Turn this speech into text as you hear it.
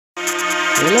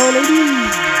Hello,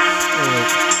 ladies!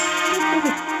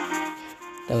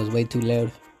 That was way too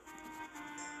loud.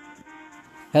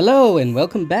 Hello, and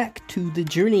welcome back to the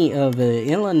journey of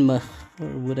Elon Musk, or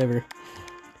whatever.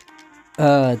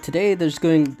 Today it's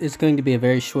going to be a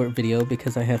very short video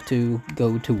because I have to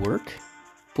go to work.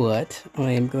 But I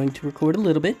am going to record a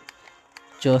little bit,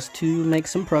 just to make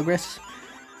some progress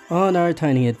on our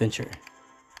tiny adventure.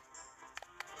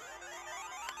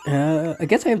 I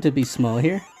guess I have to be small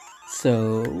here.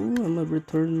 So, I'm gonna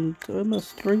return to my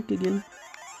strength again.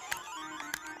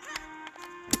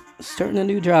 Starting a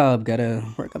new job, gotta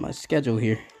work on my schedule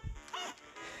here.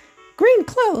 Green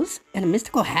clothes and a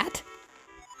mystical hat?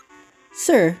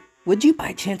 Sir, would you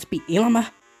by chance be Ilama,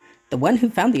 the one who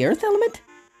found the earth element?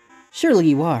 Surely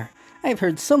you are. I have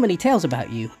heard so many tales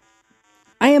about you.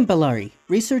 I am Balari,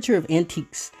 researcher of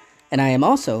antiques, and I am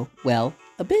also, well,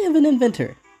 a bit of an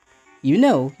inventor. You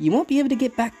know, you won't be able to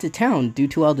get back to town due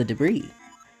to all the debris.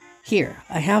 Here,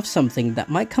 I have something that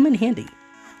might come in handy.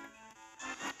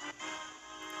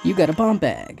 You got a bomb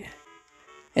bag,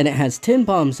 and it has 10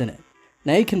 bombs in it.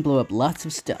 Now you can blow up lots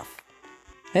of stuff.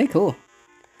 Hey, cool.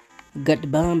 Got the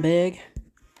bomb bag,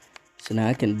 so now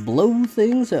I can blow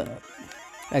things up.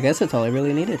 I guess that's all I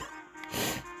really needed.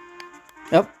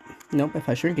 Oh, nope, if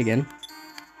I shrink again,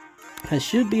 I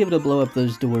should be able to blow up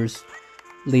those doors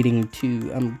leading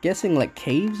to, I'm guessing, like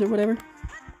caves or whatever.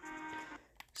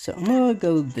 So I'm gonna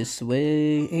go this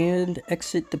way and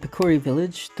exit the Picori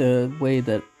village the way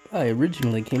that I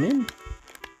originally came in.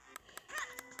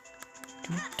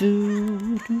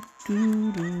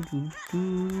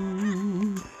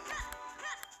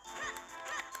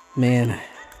 Man,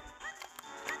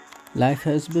 life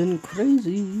has been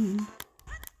crazy.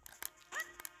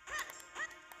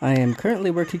 I am currently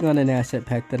working on an asset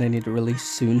pack that I need to release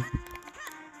soon.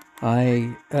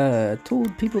 I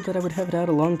told people that I would have it out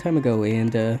a long time ago,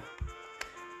 and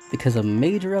because of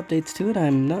major updates to it,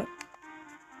 I'm not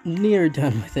near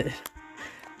done with it.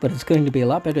 But it's going to be a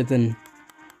lot better than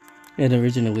it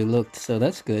originally looked, so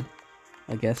that's good,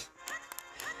 I guess.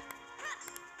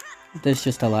 There's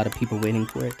just a lot of people waiting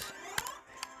for it.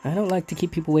 I don't like to keep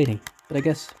people waiting, but I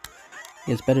guess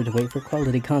it's better to wait for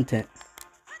quality content.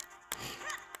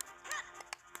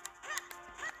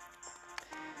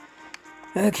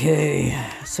 Okay,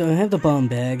 so I have the bomb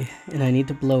bag, and I need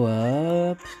to blow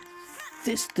up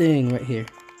this thing right here.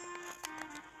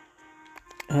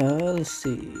 Let's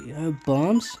see, I have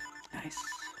bombs. Nice.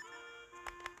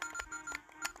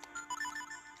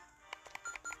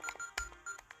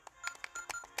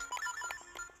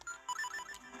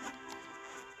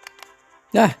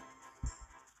 Ah!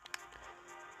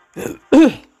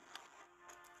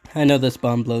 I know this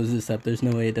bomb blows this up, there's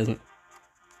no way it doesn't.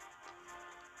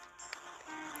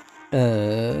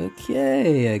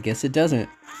 Okay, I guess it doesn't.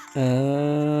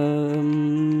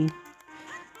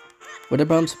 What are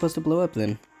bombs supposed to blow up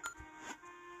then?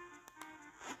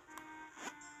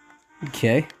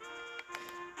 Okay.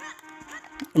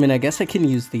 I mean, I guess I can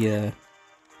use the, I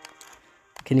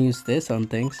can use this on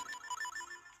things.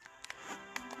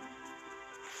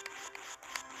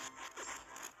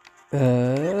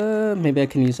 Maybe I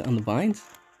can use it on the vines?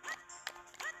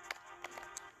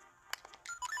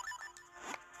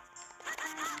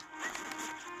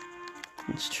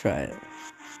 Let's try it.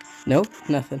 Nope,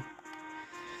 nothing.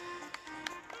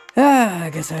 I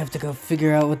guess I have to go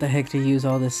figure out what the heck to use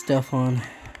all this stuff on.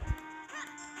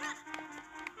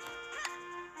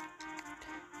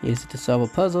 Use it to solve a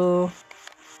puzzle of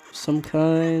some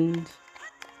kind.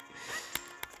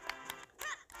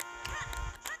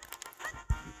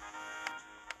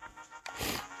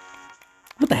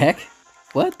 What the heck?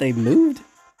 What? They moved?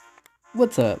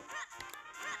 What's up?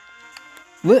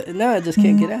 What? No, I just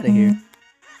can't get out of here.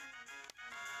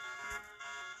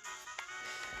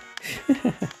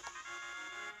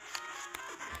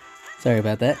 Sorry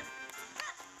about that.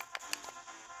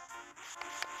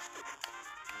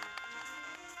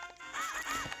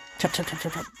 Chop, chop, chop,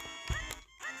 chop, chop.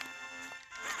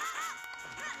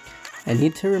 I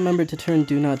need to remember to turn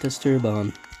Do Not Disturb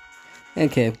on.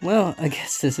 Okay, well, I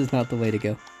guess this is not the way to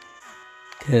go.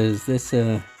 Because this,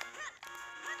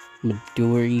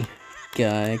 Midori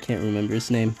guy, I can't remember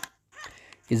his name,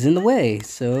 is in the way,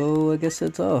 so I guess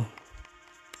that's all.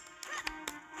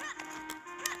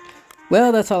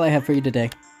 Well, that's all I have for you today.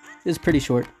 It's pretty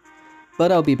short,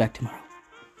 but I'll be back tomorrow.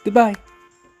 Goodbye.